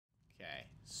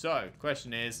So,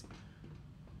 question is,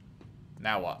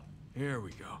 now what? Here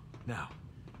we go. Now,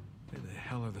 where the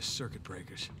hell are the circuit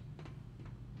breakers?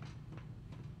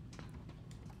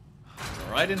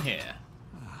 Right in here.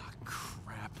 Ah,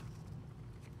 crap.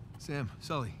 Sam,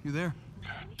 Sully, you there?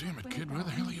 God damn it, kid. Where the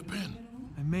hell have you been?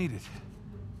 I made it.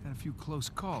 Had a few close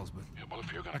calls, but... Yeah, well,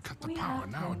 if you're gonna cut the power,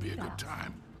 now would be a good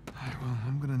time. Well,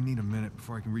 I'm gonna need a minute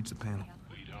before I can reach the panel.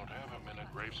 We don't have a minute.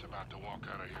 Rafe's about to walk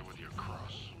out of here with your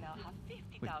cross.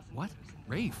 Wait, what?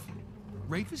 Rafe?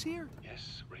 Rafe is here?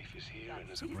 Yes, Rafe is here, and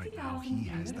as So right now, he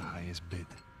has the highest bid.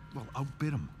 Well,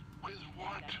 outbid him. with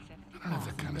what? I don't have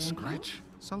that kind of scratch.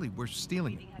 Sully, we're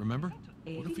stealing it, remember?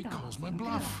 What if he calls my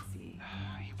bluff? He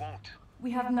won't. We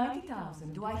have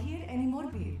 90,000. Do I hear any more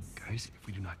bids? Guys, if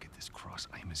we do not get this cross,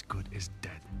 I am as good as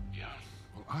dead. Yeah.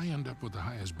 Well, I end up with the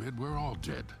highest bid. We're all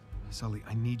dead. Sully,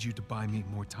 I need you to buy me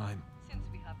more time. Since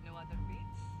we have no other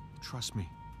bids. Trust me.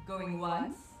 Going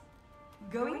once?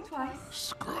 Going twice?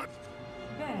 Screw it.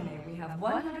 Bene, we have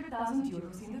 100,000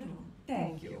 euros in the room.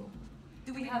 Thank you.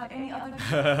 Do we have any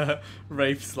other?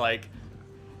 Rafe's like,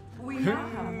 We now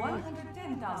have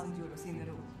 110,000 euros in the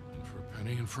room. For a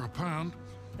penny and for a pound.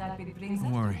 That bid brings Don't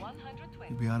us worry. to 120.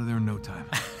 You'll be out of there in no time.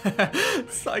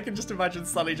 so I can just imagine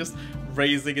Sully just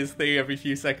raising his thing every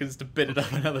few seconds to bid it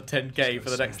up another 10k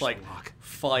for the next like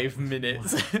 5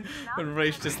 minutes. And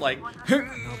Rafe's just like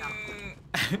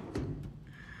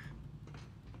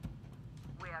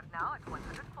We are now at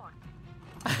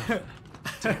 140.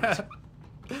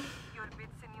 Your bid,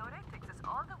 signore, takes us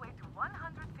all the way to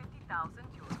 150,000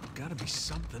 euros. Gotta be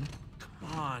something.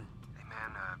 Come on. Hey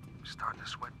man, starting to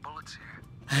sweat bullets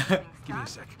here. Give me a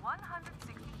sec.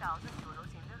 160,000 euros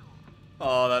in the room.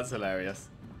 Oh, that's hilarious.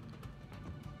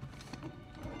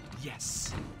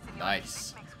 Yes.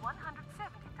 Nice. Makes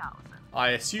 170,000. I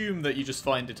assume that you just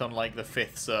find it on like the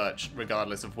 5th search,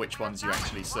 regardless of which ones you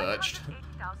actually searched.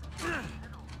 180,000 euros in the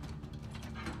room.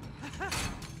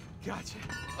 Gotcha.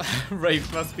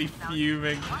 Rafe must be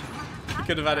fuming. He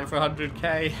could have had it for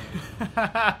 100k.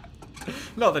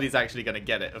 Not that he's actually going to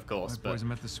get it, of course, Alright, but... boys,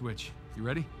 I'm at the switch. You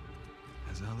ready?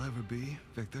 As I'll ever be,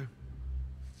 Victor.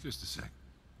 Just a sec.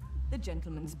 the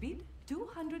gentleman's bid,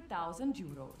 200,000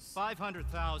 euros.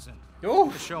 500,000.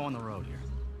 Oh, Show on the road here.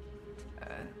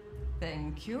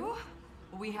 Thank you.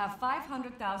 We have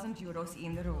 500,000 euros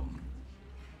in the room.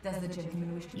 Does the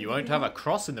gentleman wish to... you won't have a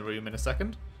cross in the room in a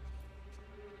second.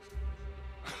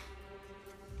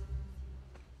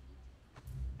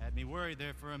 Had me worried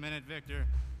there for a minute, Victor.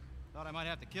 Thought I might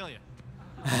have to kill you.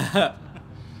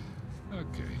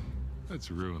 Okay. Let's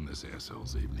ruin this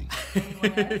asshole's evening.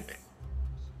 Anyone else?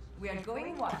 We are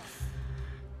going once.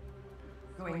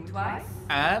 Going twice.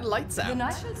 And lights Then I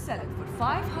out. shall sell it for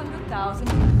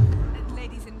 500,000.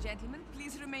 Ladies and gentlemen,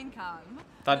 please remain calm.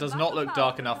 That does not look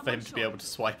dark enough for him to be able to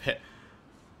swipe it.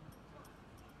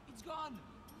 It's gone.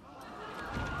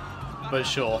 But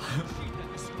sure.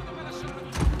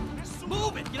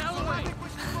 Move it! Get out of the way!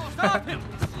 Stop him!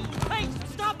 Hey,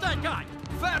 stop that guy!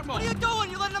 Fermo! What are you doing?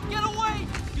 You letting him get away?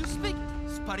 You speak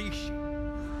Spanish.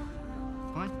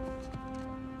 Fine.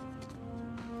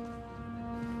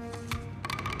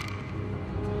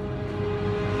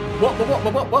 What,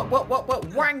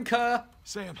 wanker!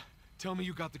 Sam, tell me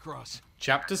you got the cross.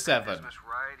 Chapter 7. Business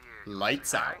right here.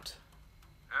 Lights Right? out.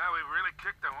 Yeah, we've really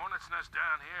kicked the hornet's nest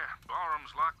down here.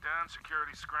 Ballroom's locked down,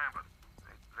 security scrambling.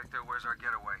 Hey, Victor, where's our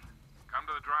getaway? Come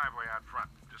to the driveway out front.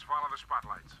 Just follow the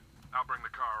spotlights. I'll bring the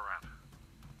car around.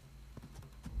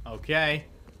 Okay.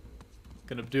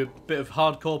 Gonna do a bit of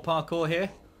hardcore parkour here.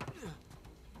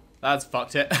 That's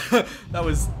fucked it. That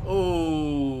was...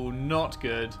 oh, not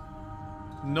good.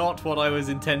 Not what I was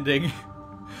intending.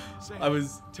 Sam, I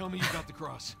was... tell me you got the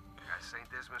cross. Got St.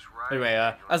 Dismas right Anyway,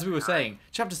 here. as we were saying,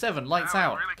 Chapter 7, lights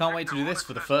Well, out. we really Can't kicked wait to the do this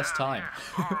for the hornet's first nest down time.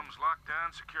 here. Ballroom's locked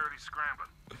down, security scrambling.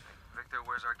 Victor,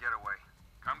 where's our getaway?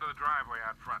 Come to the driveway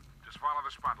out front. Just follow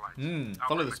the spotlights. I'll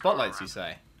Follow bring the car spotlights, you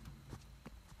around.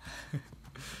 say.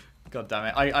 God damn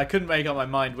it. I couldn't make up my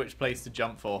mind which place to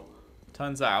jump for.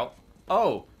 Turns out...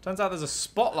 oh! Turns out there's a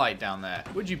spotlight down there.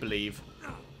 Would you believe?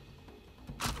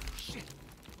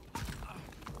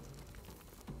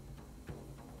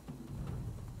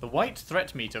 The white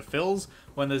threat meter fills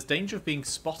when there's danger of being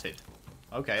spotted.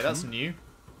 Okay, that's new.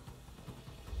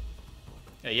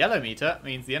 A yellow meter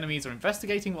means the enemies are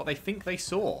investigating what they think they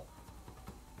saw.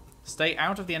 Stay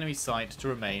out of the enemy's sight to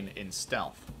remain in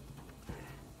stealth.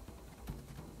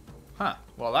 Huh.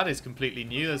 Well, that is completely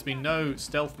new. There's been no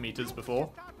stealth meters before.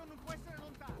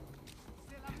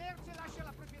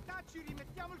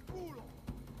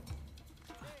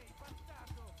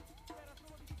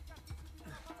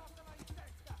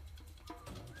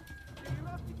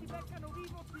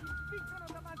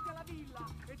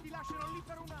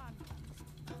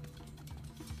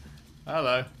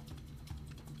 Hello.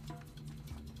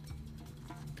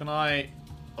 Can I...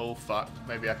 Oh, fuck.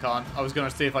 Maybe I can't. I was going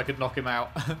to see if I could knock him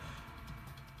out.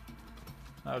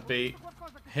 That would be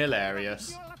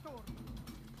hilarious.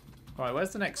 Alright,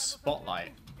 where's the next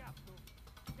spotlight?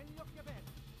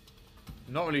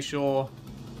 I'm not really sure.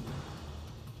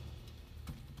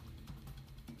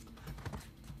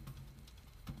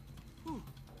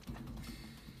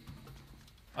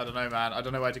 I don't know, man. I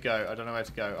don't know where to go. I don't know where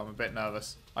to go. I'm a bit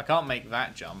nervous. I can't make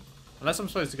that jump. Unless I'm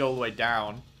supposed to go all the way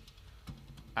down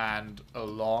and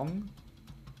along.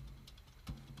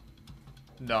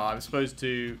 No, I'm supposed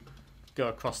to go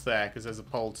across there because there's a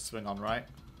pole to swing on, right?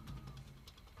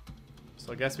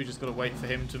 So I guess we just got to wait for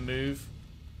him to move.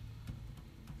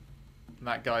 And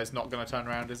that guy's not going to turn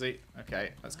around, is he?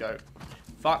 Okay, let's go.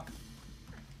 Fuck.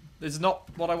 This is not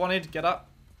what I wanted. Get up.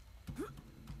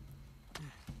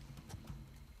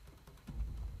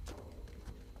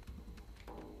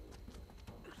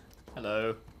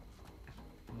 Hello.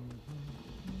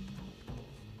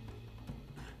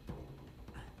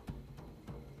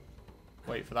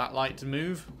 Wait for that light to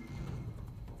move.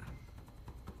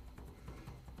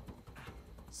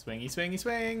 Swingy, swingy,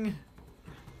 swing.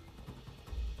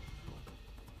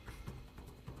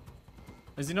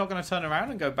 Is he not going to turn around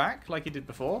and go back like he did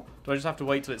before? Do I just have to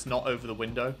wait till it's not over the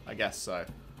window? I guess so.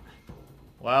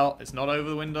 Well, it's not over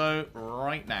the window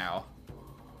right now.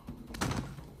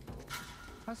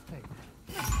 Okay,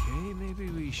 maybe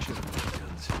we should have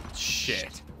guns.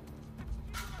 Shit.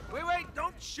 Wait,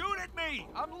 don't shoot at me!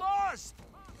 I'm lost!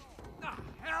 Ah,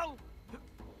 hell!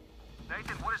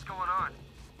 Nathan, what is going on?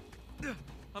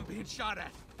 I'm being shot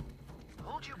at.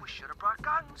 Told you we should have brought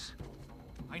guns.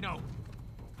 I know.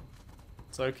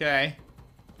 It's okay.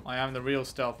 I am the real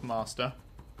stealth master.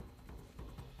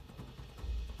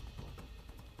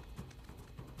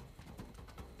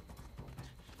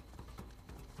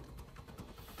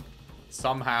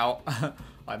 Somehow,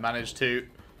 I managed to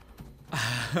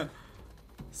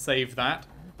save that.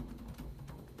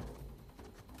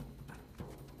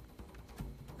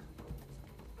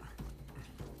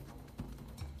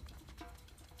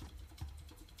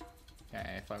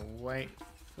 Okay, if I wait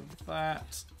for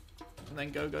that, and then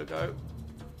go, go, go.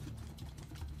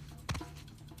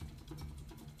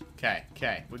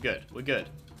 Okay, we're good, we're good.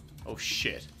 Oh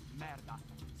shit. Merda.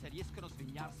 Se riescono a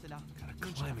svignarsela,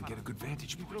 Gotta climb and get a good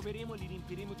vantage li point. troveremo e li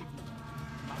riempiremo di blu.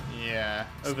 Yeah,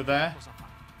 over there. Cosa fare?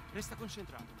 Resta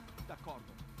concentrato. D'accordo.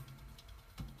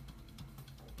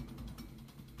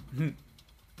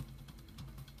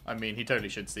 I mean, he totally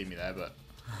should see me there, but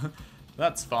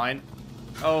that's fine.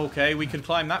 Okay, we could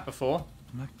climb that before.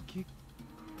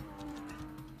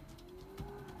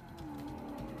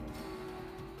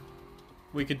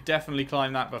 We could definitely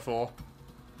climb that before.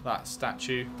 That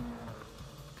statue.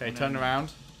 Okay, turn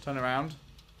around. Turn around.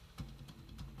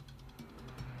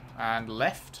 And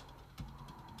left.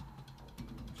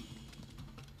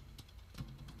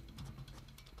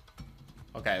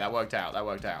 Okay, that worked out. That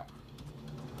worked out.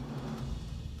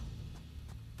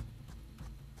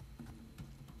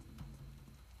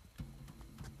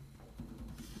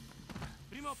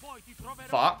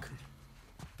 Fuck.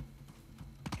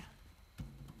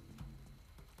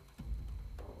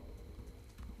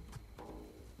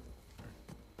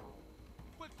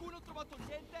 Qualcuno ha trovato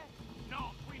niente?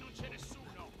 No, qui non c'è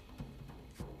nessuno.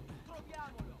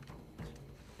 Troviamolo.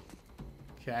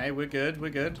 Okay, we're good, we're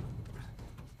good.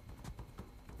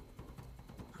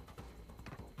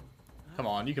 Come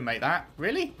on, you can make that.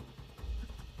 Really?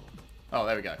 Oh,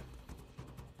 there we go.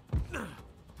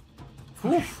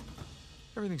 Oof.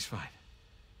 Everything's fine.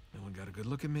 No one got a good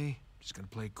look at me. Just gonna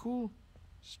play cool.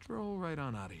 Stroll right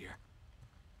on out of here.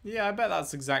 Yeah, I bet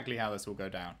that's exactly how this will go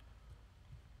down.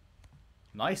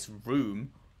 Nice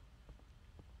room.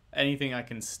 Anything I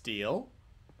can steal?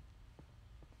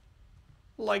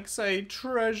 Like, say,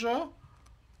 treasure?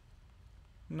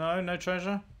 No, no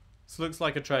treasure? This looks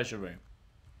like a treasure room.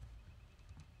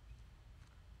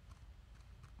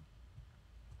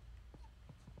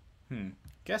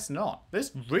 Guess not.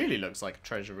 This really looks like a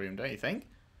treasure room, don't you think?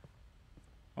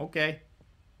 Okay.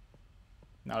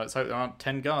 Now let's hope there aren't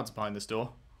 10 guards behind this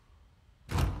door.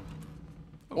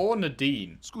 Or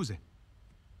Nadine. Scusi.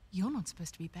 You're not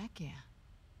supposed to be back here.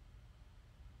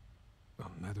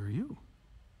 Well, neither are you.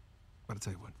 But I'll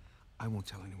tell you what. I won't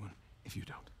tell anyone if you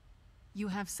don't. You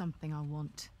have something I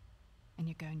want, and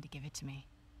you're going to give it to me.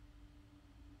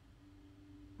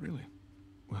 Really?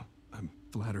 Well, I'm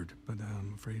flattered, but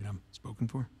I'm afraid I'm spoken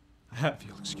for. If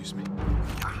you'll excuse me.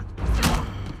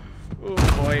 Oh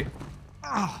boy.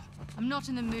 I'm not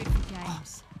in the mood for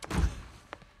games.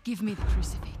 Give me the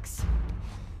crucifix.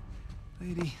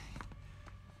 Lady,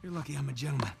 you're lucky I'm a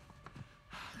gentleman.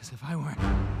 As if I weren't.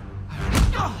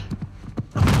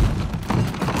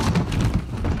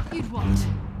 You'd what?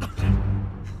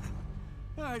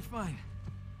 All right, fine.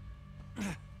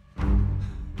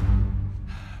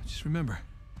 Just remember,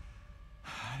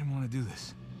 I didn't want to do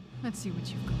this. Let's see what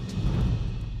you've got.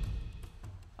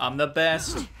 I'm the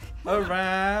best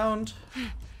around.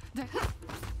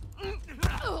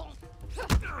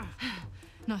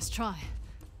 Nice try.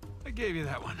 I gave you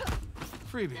that one.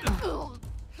 Freebie.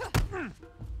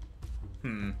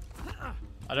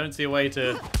 I don't see a way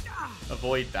to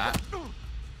avoid that.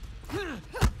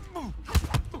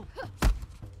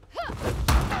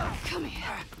 Come here.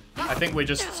 I think we're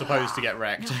just supposed to get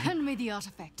wrecked. Now hand me the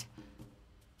artifact.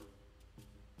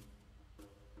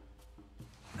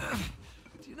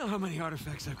 Do you know how many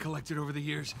artifacts I've collected over the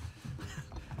years?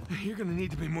 You're gonna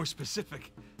need to be more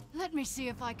specific. Let me see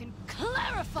if I can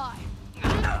clarify.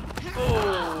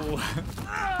 Oh.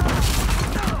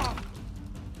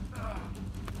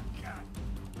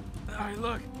 All right,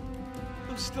 look.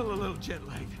 I'm still a little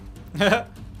jet-lagged. How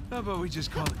about we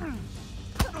just call it?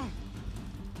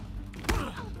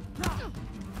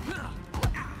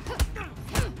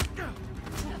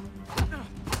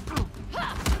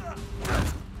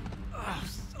 Oh,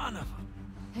 son of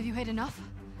a... Have you had enough?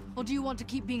 Or do you want to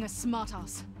keep being a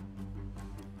smartass?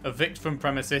 Evict from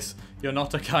premises. You're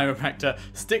not a chiropractor.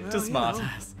 Stick to Well, you smart know.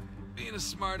 ass. Being a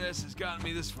smartass has gotten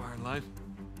me this far in life.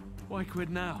 Why quit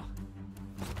now?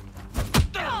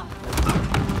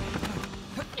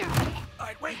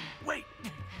 Alright, wait!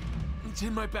 It's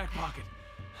in my back pocket.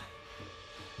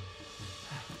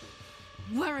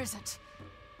 Where is it?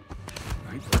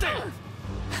 Right there!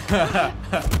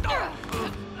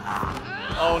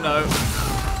 Oh no.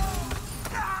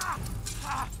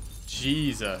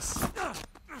 Jesus.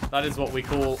 That is what we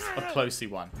call a closey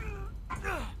one.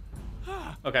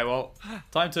 Okay, well,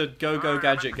 time to go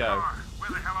gadget go. Where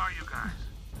the hell are you guys?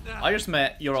 I just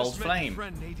met your old Just met flame. your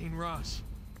friend Nadine Ross.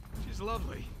 She's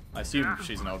lovely. I assume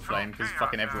she's an old flame because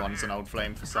fucking everyone's an old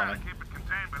flame for Trying Sony. to keep it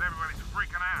contained, but everybody's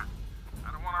freaking out.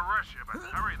 I don't want to rush you, but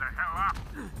hurry the hell up.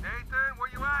 Nathan, where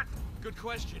you at? Good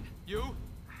question. You?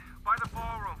 By the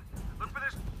ballroom. Look for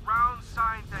this round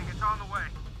sign thing. It's on the way.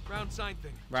 Round sign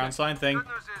thing. Round sign thing. Good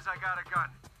news is I got a gun.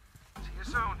 See you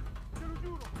soon. Te lo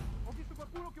giuro, ho visto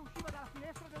qualcuno che usciva dalla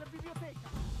finestra della biblioteca.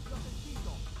 L'ho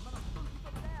sentito, ma non sono riuscito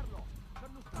a vederlo.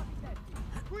 Perlustrati i tetti.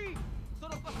 Qui!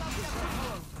 Sono passati a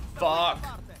Richmond. Fuck.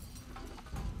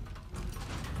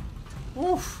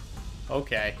 Oof.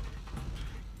 Okay.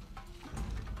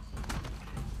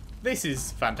 This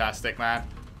is fantastic, man.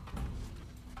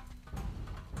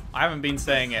 I haven't been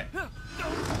saying it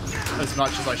as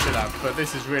much as I should have, but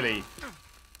this is really...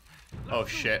 Oh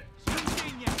shit.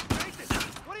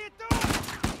 What are you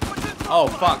doing? Oh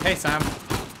fuck, hey Sam.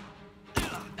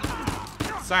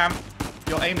 Sam,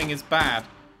 your aiming is bad.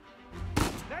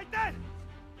 Nathan!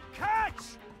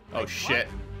 Catch! Oh shit.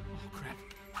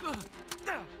 Oh,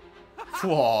 crap.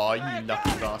 Whoa, you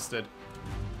lucky bastard.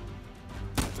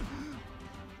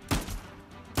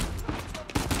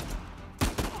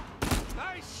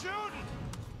 Nice shooting!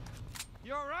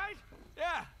 You alright?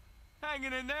 Yeah,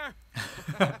 hanging in there.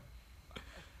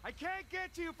 I can't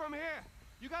get to you from here.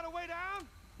 You got a way down?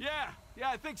 Yeah,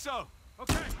 I think so.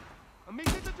 Okay. I'll meet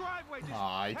you at the driveway. Just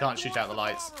Aw, you head can't shoot out the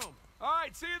towards lights. ballroom. All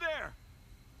right, see you there.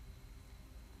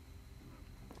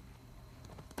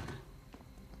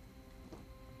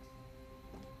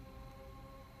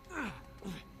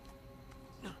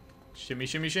 Shimmy,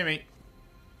 shimmy, shimmy.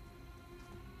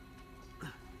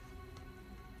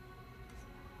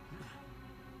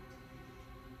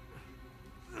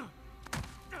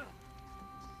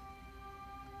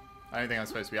 I don't think I'm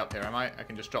supposed to be up here, am I? I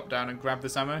can just drop down and grab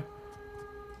this ammo.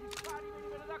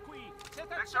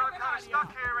 Next time I'm kind of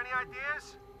stuck here. Any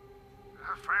ideas?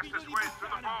 Fastest way through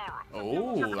the ballroom.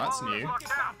 Oh, that's new. Yeah,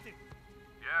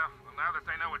 well, now that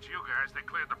they know it's you guys, they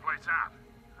cleared the place out.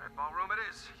 All right, ballroom it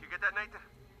is. You get that, Nathan?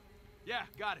 Yeah,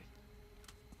 got it.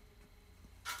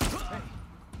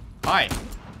 Hi.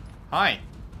 Hi.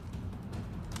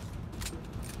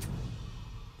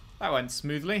 That went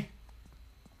smoothly.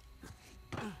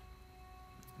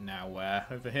 Now where?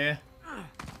 Over here?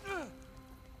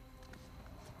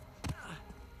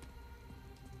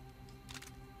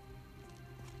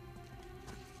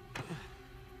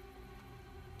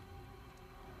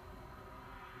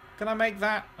 Can I make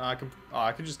that? I can. Oh,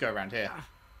 I can just go around here.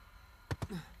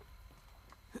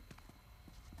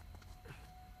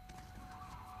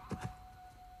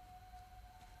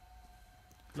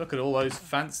 Look at all those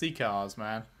fancy cars,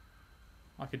 man.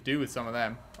 I could do with some of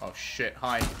them. Oh shit!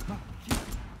 Hi.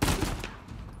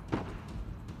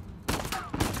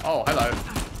 Oh, hello.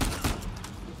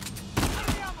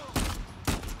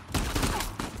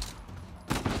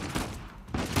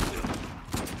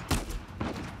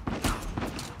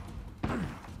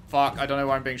 Fuck, I don't know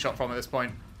where I'm being shot from at this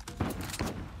point.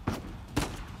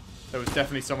 There was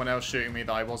definitely someone else shooting me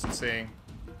that I wasn't seeing.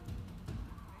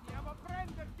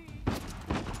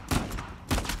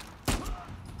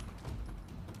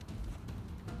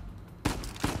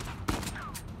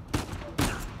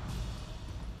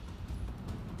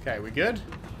 Okay, we good?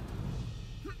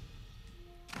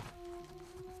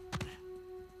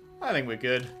 I think we're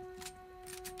good.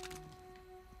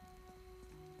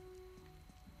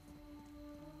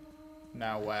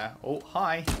 Now where? Oh,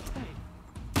 hi.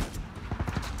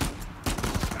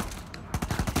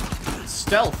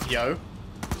 Stealth, yo.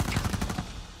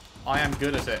 I am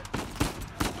good at it.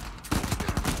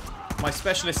 My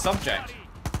specialist subject.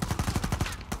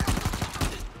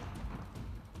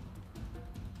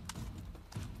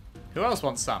 Who else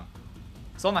wants some?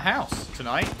 It's on the house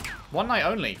tonight. One night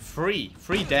only. Free.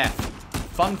 Free death.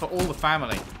 Fun for all the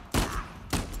family.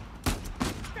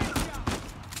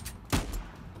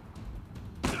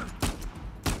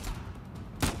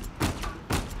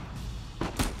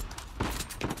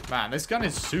 Man, this gun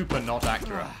is super not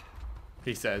accurate,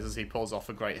 he says as he pulls off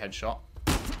a great headshot.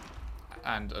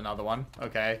 And another one.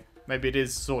 Okay. Maybe it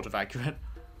is sort of accurate.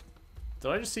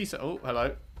 Did I just see so? Oh,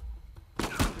 hello.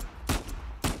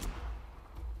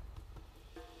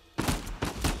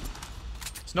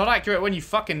 It's not accurate when you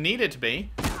fucking need it to be.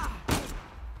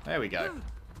 There we go.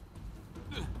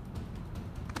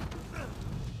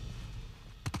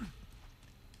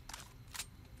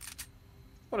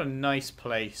 What a nice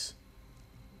place.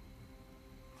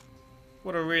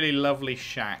 What a really lovely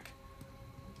shack.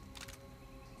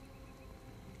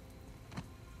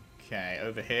 Okay,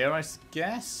 over here, I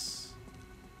guess.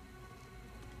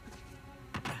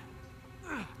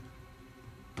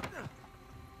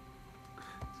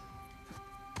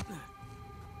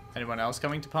 Anyone else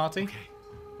coming to party? Okay,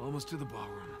 almost to the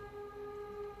ballroom.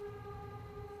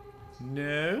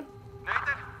 No. Nathan,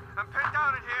 I'm pinned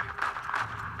down in here.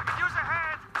 I could use a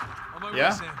hand. On my way,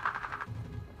 Yeah? Sam.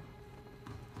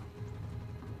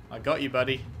 I got you,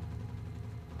 buddy.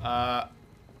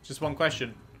 Just one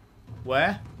question.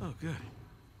 Where? Oh, good.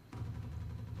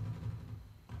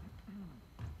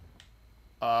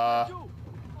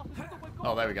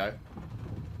 Oh, there we go.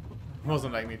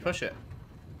 Wasn't letting me push it.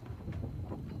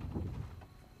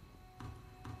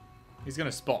 He's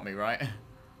gonna spot me, right?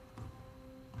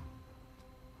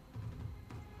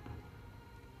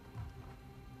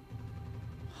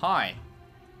 Hi.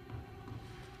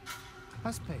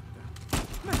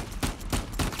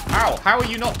 Ow! How are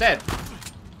you not dead?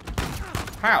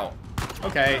 How?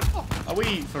 Okay. Are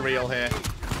we for real here?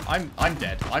 I'm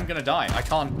dead. I'm gonna die. I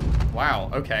can't. Wow.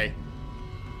 Okay.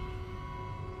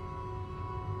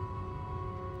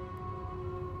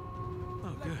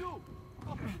 Oh, good.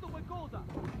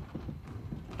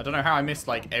 I don't know how I missed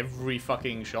like every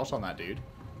fucking shot on that dude.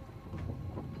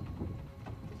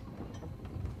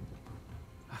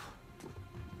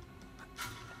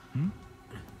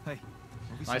 Hey.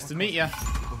 Nice to meet ya.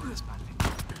 Over this paddling.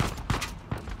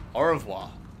 Au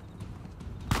revoir.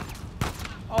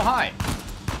 Oh, hi.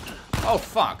 Oh,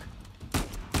 fuck.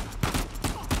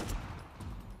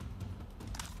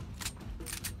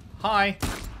 Hi.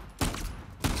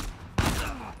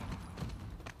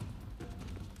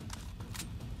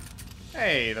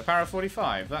 Hey, the Para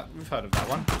 45. That we've heard of that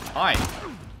one. Hi.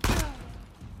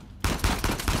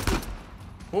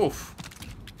 Oof.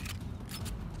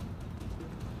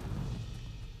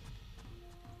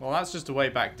 Well, that's just a way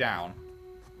back down.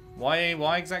 Why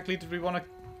exactly did we want to...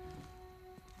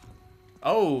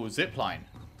 Oh, zipline.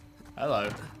 Hello.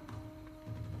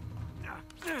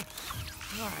 Alright,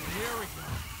 here we go.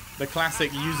 The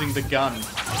classic using the gun.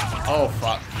 Oh,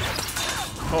 fuck.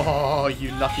 Oh,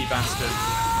 you lucky bastard.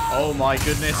 Oh, my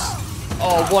goodness.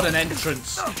 Oh, what an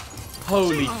entrance.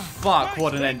 Holy fuck,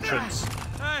 what an entrance.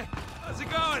 Hey, how's it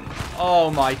going?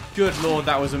 Oh, my good lord,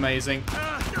 that was amazing.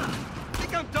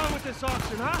 Think I'm done with this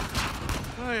auction, huh?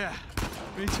 Oh, yeah.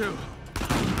 Me too.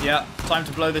 Yeah, time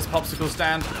to blow this popsicle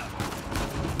stand.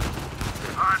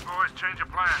 Alright, boys, change of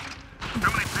plan.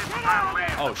 Too many people trying to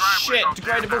leave. Oh, The driveway's shit. all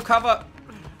Degradable jammed up. cover.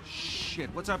 Shit,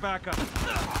 what's our backup?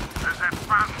 There's that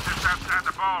fountain just outside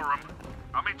the ballroom.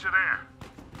 I'll meet you there.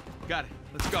 Got it.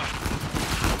 Let's go.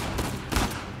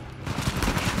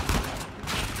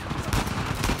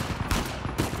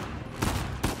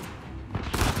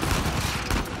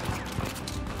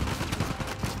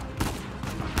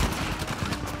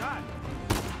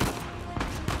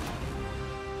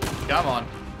 Come on.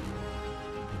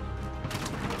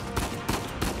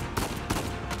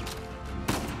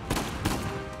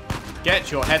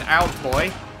 Get your head out,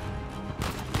 boy.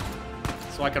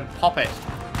 So I can pop it.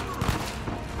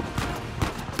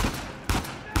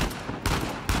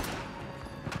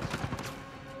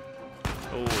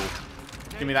 Oh,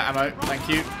 give me that ammo. Thank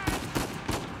you.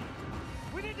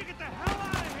 We need to get the hell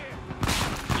out of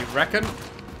here. You reckon?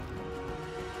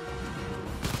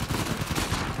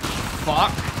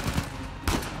 Fuck.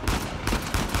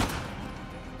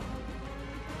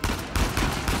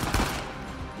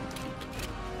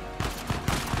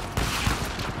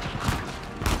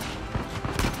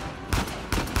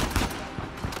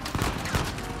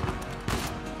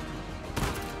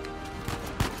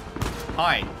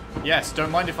 Hi. Yes,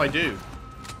 don't mind if I do.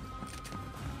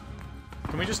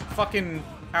 Can we just fucking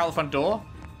out the front door?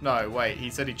 No, wait, he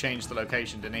said he changed the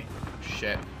location, didn't he?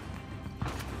 Shit.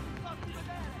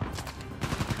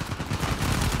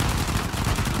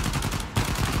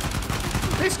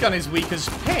 This gun is weak as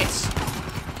piss.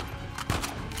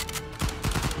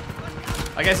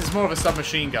 I guess it's more of a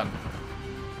submachine gun.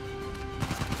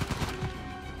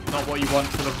 Not what you want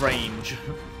for the range.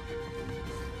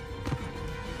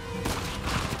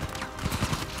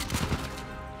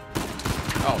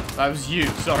 Oh, that was you,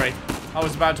 sorry. I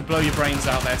was about to blow your brains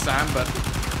out there, Sam, but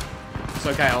it's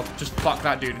okay, I'll just fuck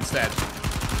that dude instead.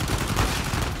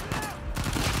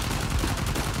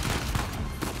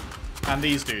 And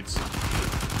these dudes.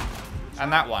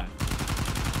 And that one.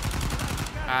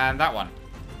 And that one.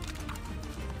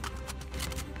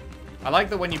 I like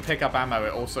that when you pick up ammo,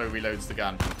 it also reloads the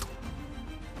gun.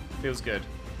 Feels good.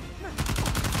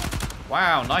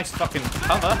 Wow, nice fucking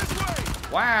cover.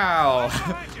 Wow.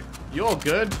 You're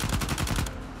good.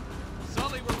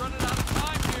 Sully, we're running out of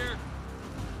time here.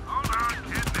 Hold on, kid.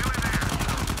 Nearly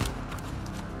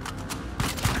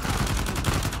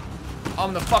there.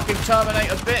 I'm the fucking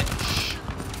Terminator, bitch.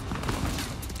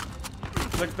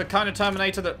 The kind of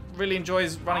Terminator that really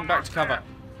enjoys running back to cover.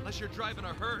 Unless you're driving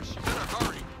a hearse, you better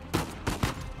hurry.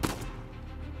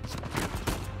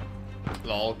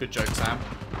 Lol, good joke, Sam.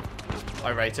 I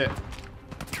rate it.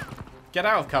 Get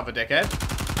out of cover, dickhead.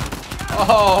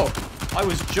 Oh, I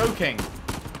was joking.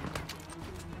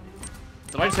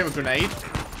 Did I just hit a grenade?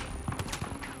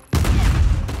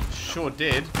 Sure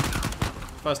did.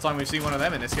 First time we've seen one of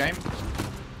them in this game.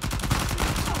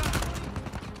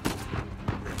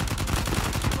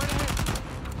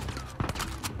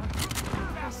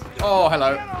 Oh,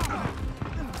 hello.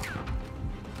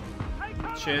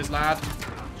 Cheers, lad.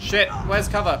 Shit, where's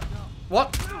cover?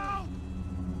 What?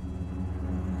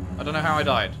 I don't know how I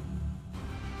died.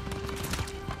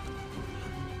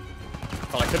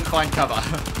 Well, I couldn't find cover.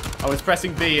 I was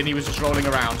pressing B and he was just rolling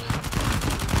around.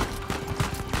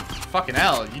 Fucking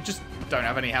hell, you just don't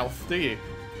have any health, do you?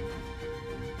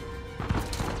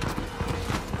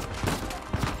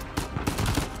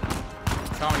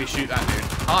 Can't really shoot that dude.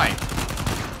 Hi.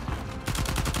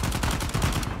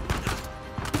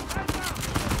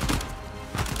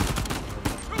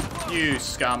 You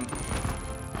scum.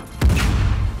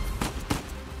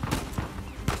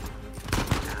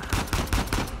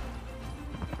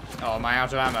 Oh, am I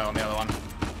out of ammo on the other one?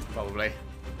 Probably.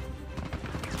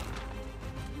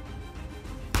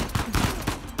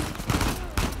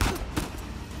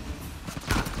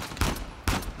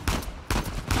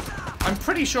 I'm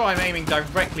pretty sure I'm aiming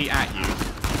directly at you.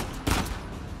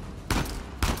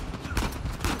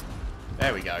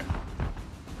 There we go.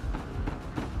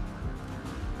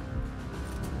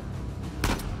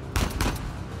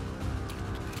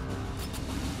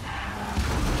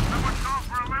 Someone call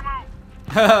for a limo.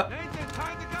 Nathan,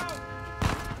 time to go.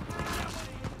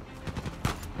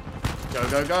 Go,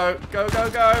 go, go, go, go,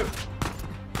 go.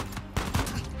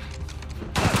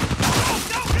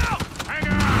 Hang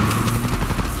on.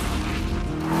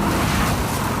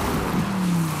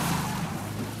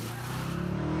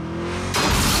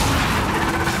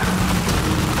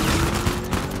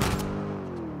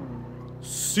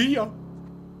 See ya.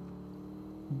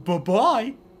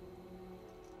 Bye-bye.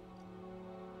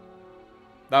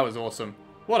 That was awesome.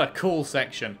 What a cool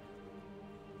section.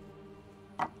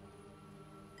 Okay.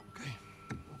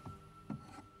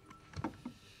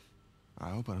 I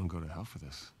hope I don't go to hell for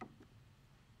this.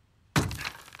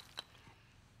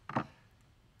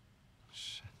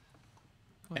 Shit.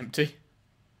 Empty.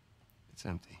 It's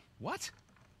empty. What?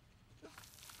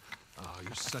 Oh,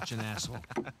 you're such an asshole.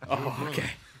 Oh,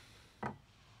 okay. All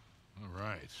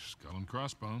right, skull and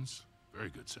crossbones. Very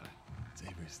good sign. It's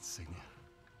Avery's insignia.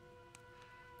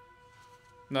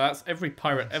 No, that's every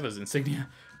pirate ever's insignia.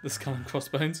 The skull and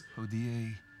crossbones.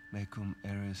 Hodie mecum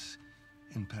eris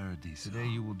in paradiso. Today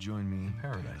you will join me in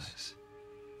paradise.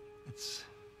 It's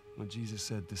what Jesus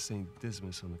said to Saint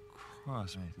Dismas on the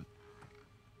cross. Right. But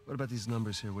what about these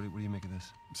numbers here? What do you make of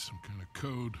this? Some kind of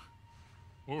code.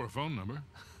 Or a phone number.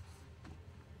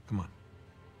 Come on.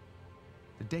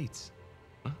 The dates.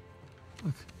 Huh?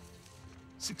 Look.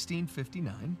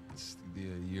 1659. It's the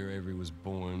year Avery was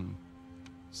born.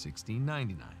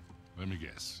 1699. Let me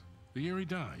guess. The year he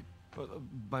died. Well,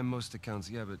 by most accounts,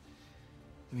 yeah, but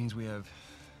it means we have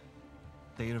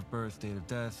date of birth, date of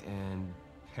death, and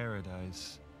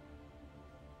paradise.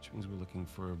 Which means we're looking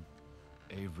for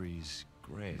Avery's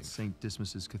grave. St.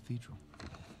 Dismas's Cathedral.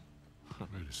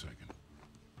 Wait a second.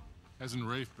 Hasn't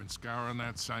Rafe been scouring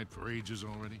that site for ages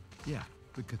already? Yeah,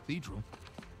 the cathedral.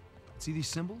 See these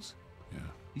symbols? Yeah.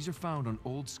 These are found on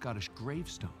old Scottish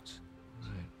gravestones.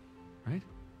 Right. Right?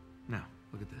 Now,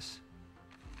 look at this.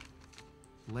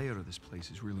 The layout of this place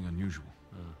is really unusual.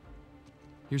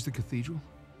 Here's the cathedral,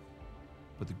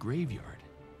 but the graveyard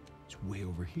is way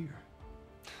over here.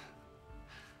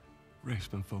 Rafe's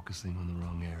been focusing on the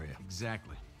wrong area.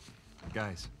 Exactly.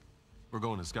 Guys, we're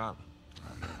going to Scotland.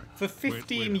 For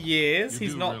 15 Wait. years, You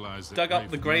he's do not realize that dug up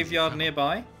Rafe the knows graveyard the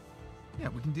nearby. Yeah,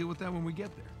 we can deal with that when we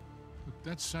get there. Look,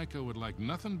 that psycho would like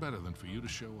nothing better than for you to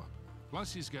show up.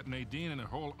 Plus, he's got Nadine and a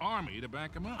whole army to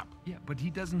back him up. Yeah, but he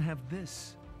doesn't have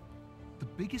this. The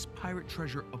biggest pirate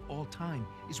treasure of all time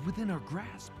is within our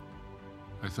grasp.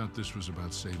 I thought this was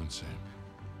about saving Sam.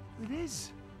 It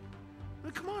is. I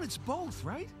mean, come on, it's both,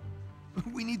 right?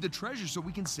 We need the treasure so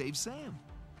we can save Sam.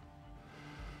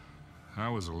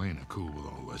 How is Elena cool with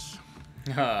all this?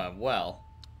 Well.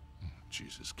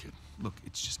 Jesus, kid. Look,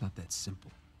 it's just not that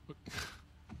simple.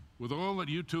 With all that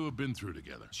you two have been through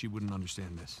together, She wouldn't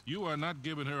understand this. you are not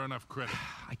giving her enough credit.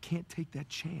 I can't take that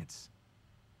chance.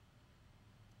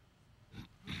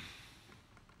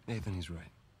 Nathan, he's right.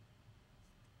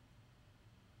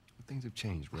 Things have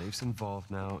changed. Rafe's involved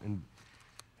now, and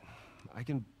I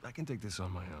can take this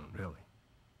on my own, really.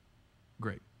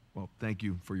 Great. Well, thank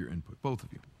you for your input, both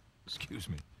of you. Excuse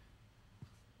me.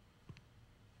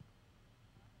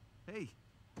 Hey.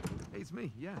 Hey, it's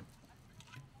me, yeah.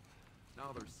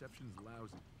 No, the reception's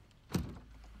lousy.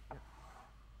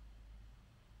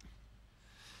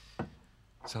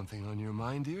 Something on your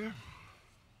mind, dear?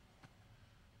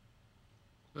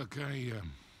 Look,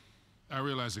 I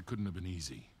realize it couldn't have been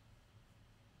easy.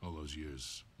 All those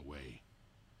years away.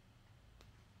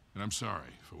 And I'm sorry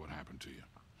for what happened to you.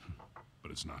 But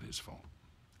it's not his fault.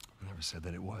 I never said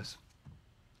that it was.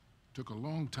 Took a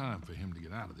long time for him to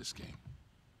get out of this game.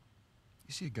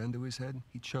 You see a gun to his head?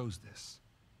 He chose this.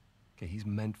 Okay, he's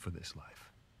meant for this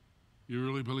life. You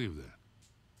really believe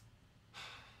that?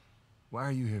 Why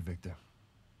are you here, Victor?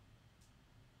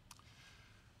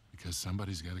 Because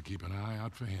somebody's got to keep an eye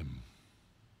out for him.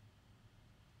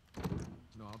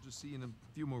 No, I'll just see you in a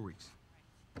few more weeks.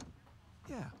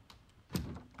 Yeah,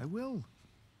 I will.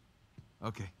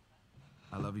 Okay.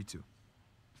 I love you too.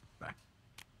 Bye.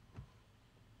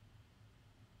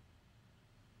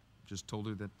 Just told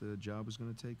her that the job was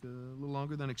going to take a little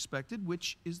longer than expected,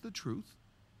 which is the truth.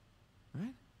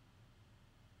 Right?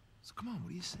 So come on, what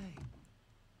do you say?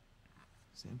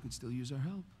 Sam could still use our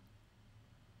help.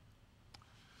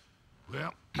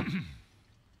 Well, I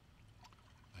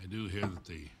do hear that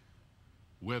the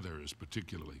weather is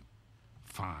particularly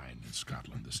fine in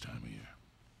Scotland this time of year.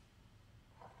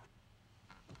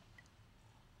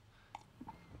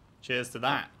 Cheers to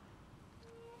that.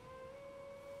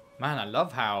 Man, I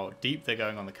love how deep they're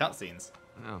going on the cutscenes.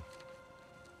 No.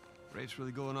 Rafe's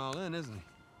really going all in, isn't he?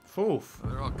 Oof.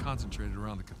 Well, they're all concentrated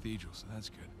around the cathedral, so that's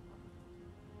good.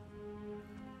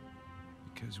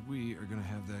 Because we are going to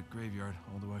have that graveyard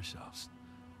all to ourselves.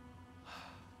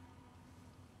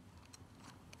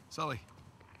 Sully.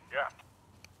 Yeah.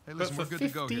 Hey, But listen, for we're good to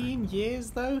go here. 15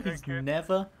 years, though, he's kid.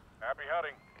 never... Happy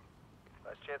hunting.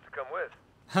 Nice chance to come with.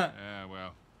 Yeah,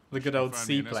 well. The good if you old find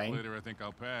me an seaplane. escalator, I think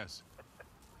I'll pass.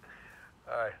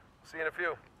 All right. See you in a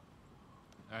few.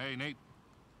 Hey, Nate.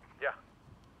 Yeah.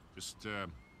 Just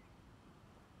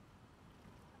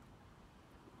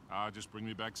bring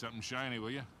me back something shiny,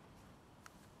 will you?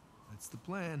 That's the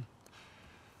plan.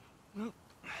 Well,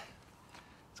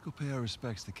 let's go pay our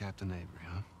respects to Captain Avery,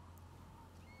 huh?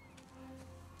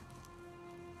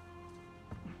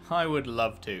 I would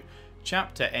love to.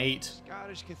 Chapter 8,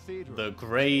 Scottish Cathedral. The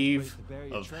Grave Place to bury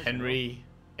your of treasure, Henry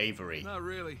Avery. Not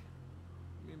really.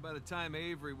 I mean, by the time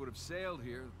Avery would have sailed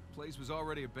here, the place was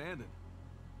already abandoned.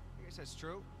 I guess that's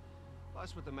true.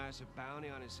 Plus, with the massive bounty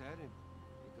on his head, it'd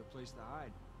be a good place to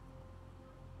hide.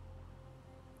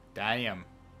 Damn.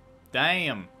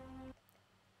 Damn.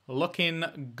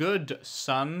 Looking good,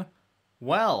 son.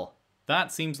 Well,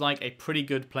 that seems like a pretty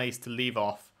good place to leave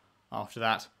off after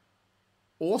that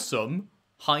awesome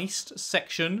heist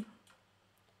section.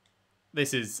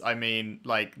 This is, I mean,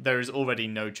 like, there is already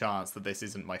no chance that this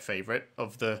isn't my favorite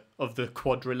of the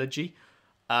quadrilogy.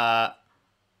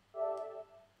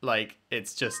 Like,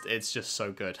 it's just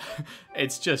so good.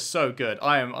 It's just so good.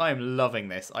 I am loving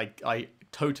this. I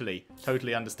totally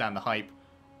understand the hype.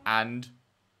 And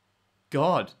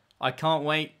God, I can't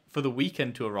wait for the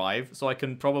weekend to arrive so I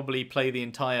can probably play the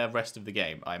entire rest of the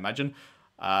game, I imagine.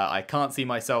 I can't see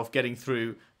myself getting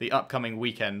through the upcoming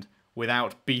weekend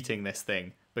without beating this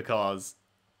thing, because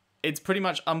it's pretty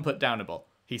much unput-downable,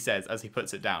 he says as he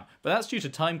puts it down. But that's due to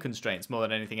time constraints more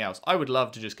than anything else. I would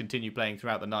love to just continue playing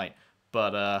throughout the night,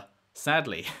 but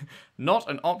sadly, not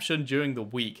an option during the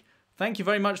week. Thank you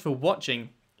very much for watching.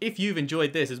 If you've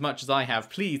enjoyed this as much as I have,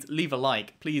 please leave a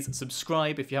like, please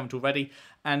subscribe if you haven't already,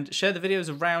 and share the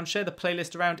videos around, share the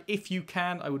playlist around if you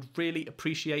can. I would really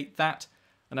appreciate that,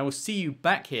 and I will see you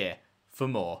back here for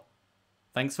more.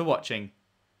 Thanks for watching.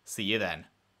 See you then.